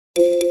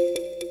Hello,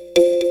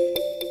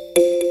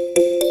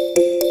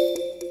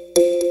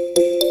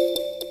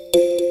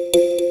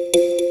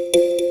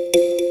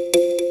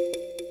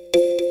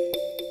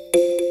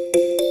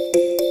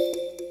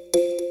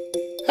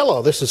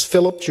 this is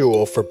Philip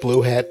Jewell for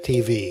Blue Hat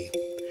TV.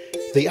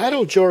 The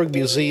Eiteljorg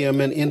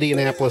Museum in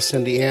Indianapolis,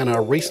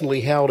 Indiana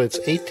recently held its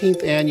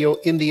 18th annual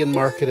Indian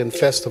Market and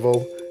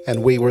Festival,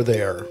 and we were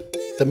there.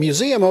 The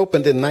museum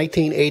opened in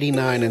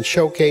 1989 and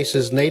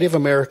showcases Native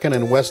American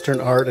and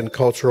Western art and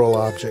cultural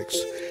objects.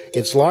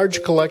 Its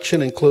large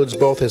collection includes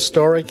both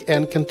historic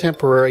and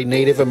contemporary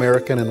Native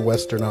American and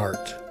Western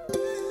art.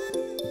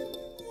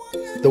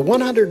 The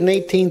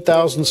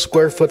 118,000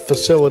 square foot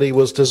facility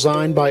was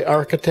designed by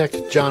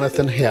architect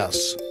Jonathan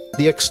Hess.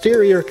 The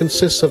exterior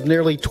consists of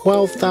nearly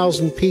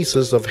 12,000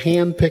 pieces of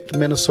hand-picked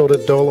Minnesota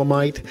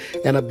dolomite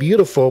and a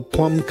beautiful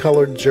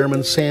plum-colored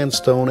German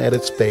sandstone at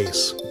its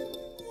base.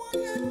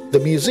 The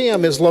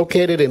museum is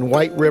located in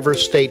White River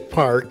State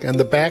Park, and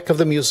the back of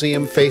the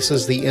museum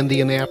faces the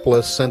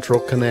Indianapolis Central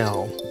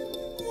Canal.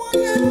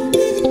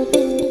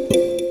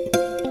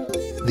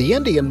 The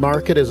Indian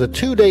Market is a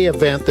two-day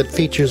event that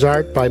features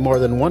art by more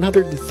than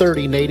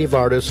 130 native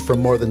artists from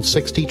more than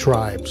 60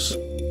 tribes.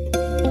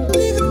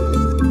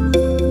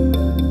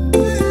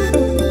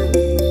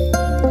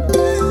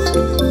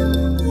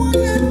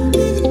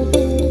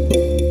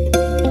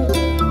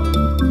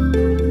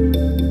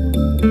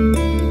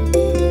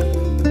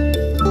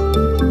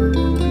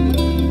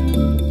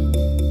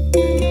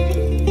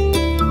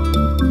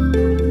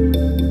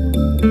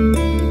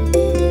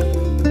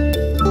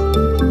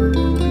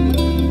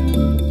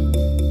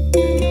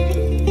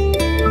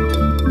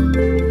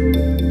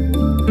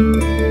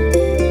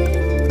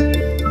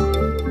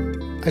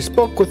 I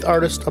spoke with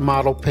artist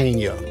Amado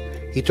Peña.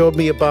 He told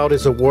me about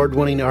his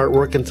award-winning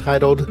artwork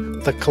entitled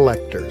The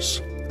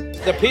Collectors.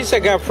 The piece that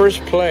got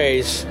first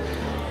place,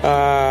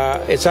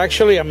 it's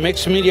actually a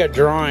mixed media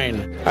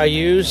drawing. I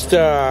used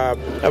a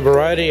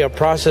variety of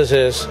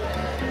processes,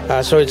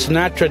 so it's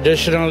not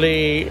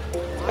traditionally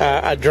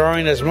a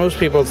drawing as most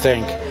people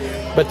think.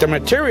 But the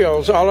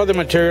materials, all of the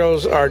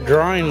materials are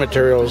drawing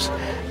materials.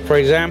 For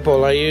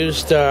example, I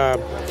used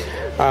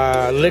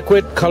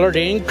liquid colored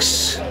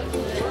inks,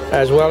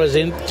 as well as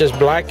just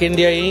black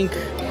India ink.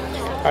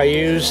 I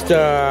used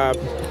a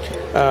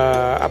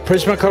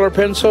Prismacolor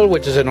pencil,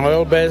 which is an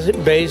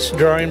oil-based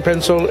drawing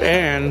pencil,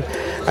 and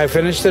I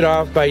finished it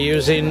off by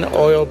using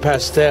oil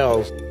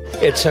pastels.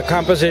 It's a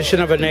composition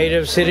of a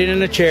native sitting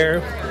in a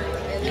chair,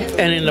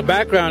 and in the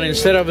background,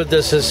 instead of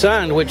the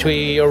sun, which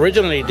we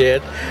originally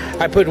did,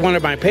 I put one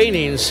of my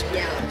paintings,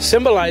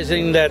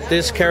 symbolizing that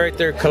this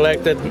character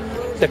collected.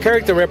 The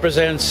character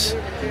represents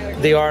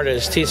the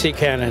artist, T.C.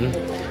 Cannon.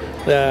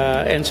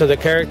 And so the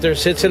character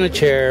sits in a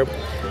chair,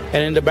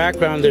 and in the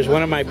background there's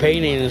one of my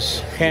paintings,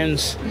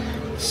 hence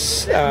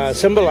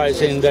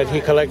symbolizing that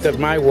he collected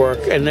my work.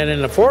 And then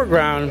in the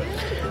foreground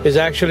is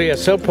actually a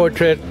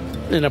self-portrait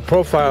in a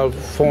profile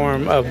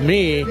form of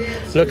me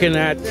looking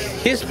at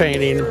his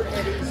painting,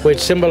 which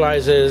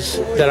symbolizes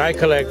that I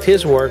collect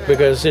his work,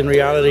 because in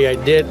reality I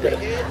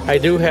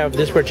do have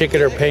this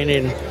particular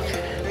painting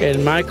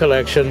in my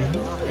collection,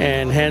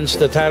 and hence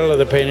the title of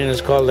the painting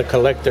is called The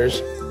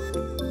Collectors.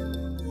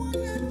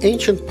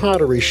 Ancient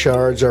pottery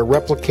shards are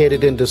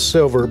replicated into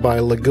silver by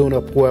Laguna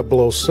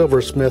Pueblo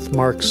silversmith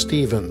Mark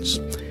Stevens.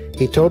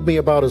 He told me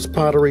about his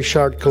pottery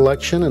shard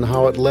collection and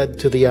how it led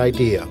to the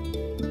idea.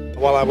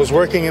 While I was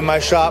working in my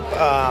shop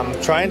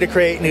trying to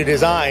create new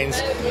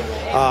designs,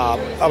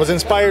 I was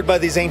inspired by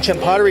these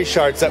ancient pottery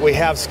shards that we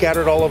have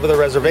scattered all over the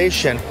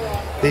reservation.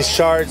 These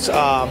shards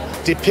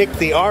depict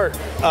the art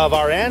of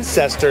our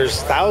ancestors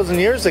 1,000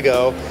 years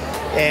ago,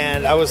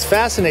 and I was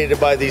fascinated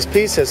by these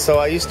pieces, so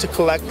I used to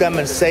collect them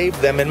and save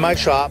them in my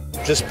shop,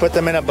 just put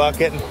them in a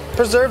bucket and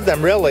preserve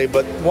them really.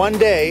 But one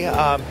day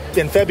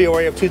in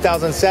February of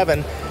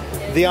 2007,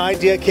 the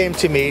idea came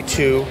to me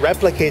to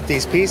replicate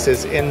these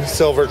pieces in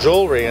silver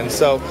jewelry, and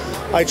so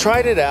I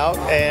tried it out,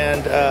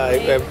 and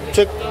it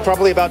took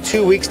probably about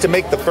 2 weeks to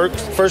make the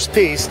first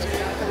piece.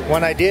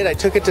 When I did, I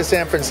took it to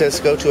San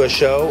Francisco to a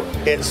show.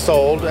 It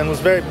sold and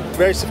was very,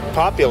 very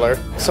popular.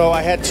 So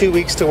I had 2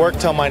 weeks to work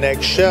till my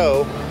next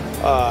show.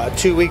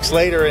 2 weeks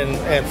later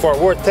in Fort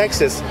Worth,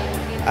 Texas,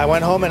 I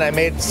went home and I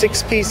made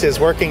 6 pieces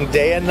working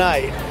day and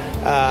night.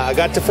 I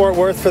got to Fort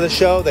Worth for the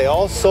show. They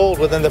all sold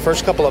within the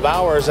first couple of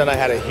hours, and I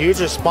had a huge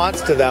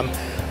response to them.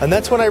 And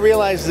that's when I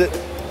realized that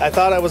I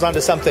thought I was onto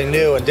something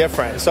new and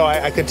different. So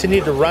I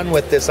continued to run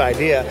with this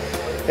idea.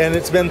 And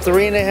it's been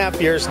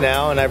 3.5 years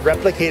now, and I've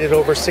replicated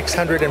over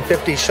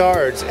 650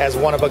 shards as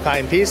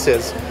one-of-a-kind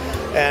pieces.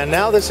 And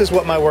now this is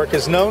what my work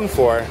is known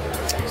for.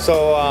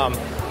 So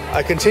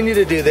I continue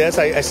to do this.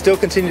 I still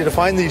continue to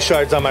find these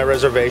shards on my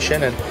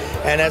reservation,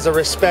 and as a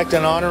respect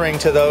and honoring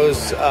to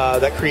those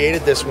that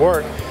created this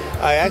work,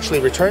 I actually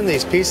return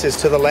these pieces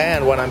to the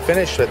land when I'm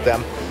finished with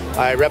them.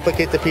 I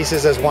replicate the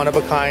pieces as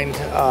one-of-a-kind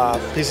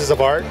pieces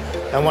of art,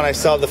 and when I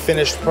sell the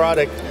finished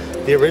product,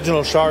 the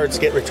original shards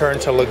get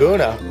returned to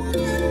Laguna.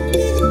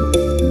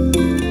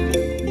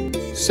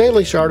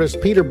 Salish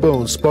artist Peter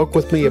Boome spoke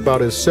with me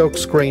about his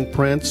silkscreen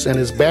prints and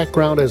his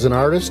background as an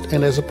artist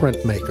and as a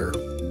printmaker.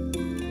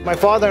 My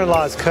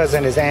father-in-law's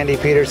cousin is Andy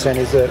Peterson.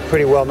 He's a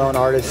pretty well-known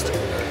artist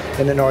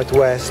in the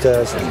Northwest.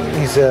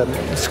 He's a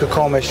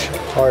Skokomish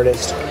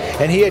artist,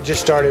 and he had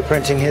just started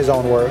printing his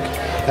own work.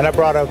 And I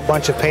brought a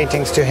bunch of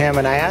paintings to him,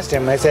 and I asked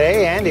him, I said,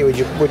 "Hey, Andy, would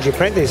you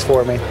print these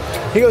for me?"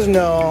 He goes,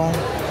 "No,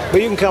 but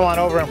you can come on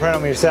over and print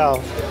them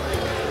yourself."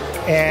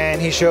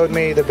 And he showed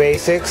me the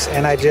basics,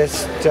 and I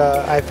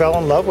fell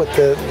in love with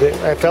it.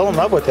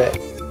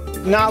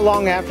 Not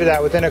long after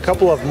that, within a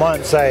couple of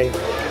months, I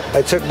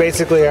took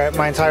basically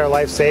my entire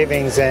life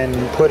savings and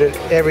put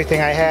everything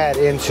I had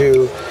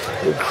into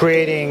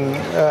creating,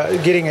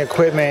 getting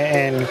equipment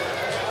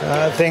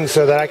and things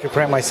so that I could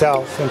print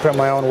myself and print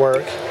my own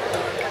work.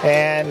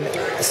 And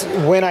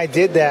when I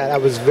did that, I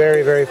was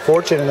very, very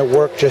fortunate, and the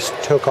work just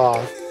took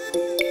off.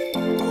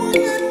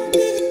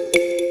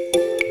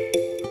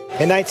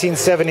 In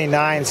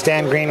 1979,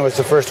 Stan Green was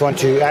the first one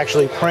to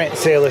actually print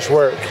Salish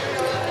work,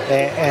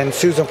 and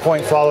Susan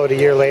Point followed a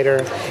year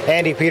later.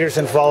 Andy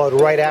Peterson followed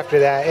right after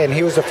that, and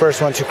he was the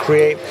first one to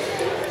create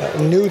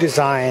new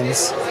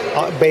designs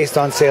based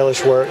on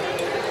Salish work.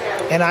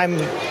 And I'm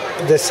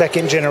the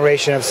second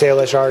generation of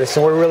Salish artists,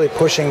 and we're really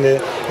pushing the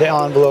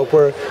envelope.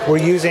 We're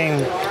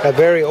using a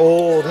very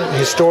old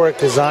historic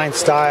design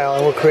style,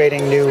 and we're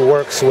creating new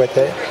works with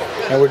it,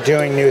 and we're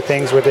doing new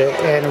things with it,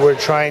 and we're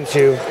trying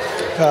to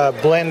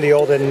blend the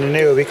old and the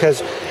new,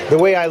 because the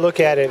way I look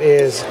at it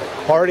is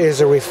art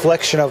is a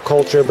reflection of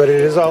culture, but it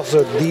is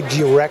also the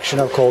direction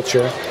of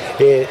culture.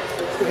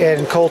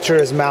 And culture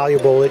is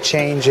malleable, it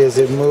changes,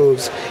 it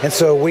moves, and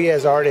so we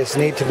as artists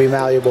need to be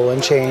malleable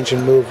and change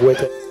and move with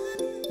it.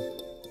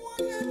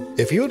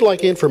 If you would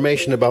like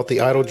information about the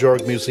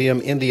Eiteljorg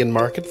Museum Indian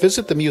Market,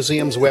 visit the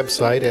museum's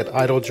website at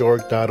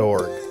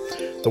eiteljorg.org.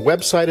 The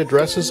website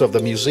addresses of the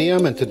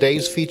museum and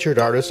today's featured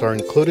artists are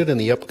included in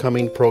the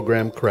upcoming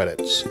program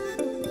credits.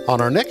 On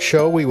our next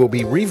show, we will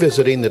be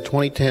revisiting the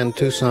 2010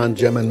 Tucson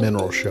Gem and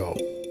Mineral Show.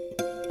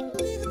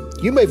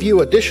 You may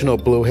view additional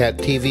Blue Hat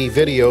TV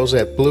videos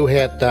at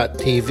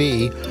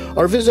bluehat.tv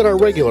or visit our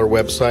regular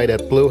website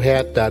at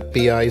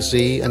bluehat.biz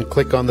and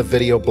click on the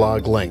video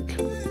blog link.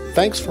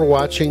 Thanks for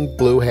watching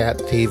Blue Hat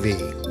TV.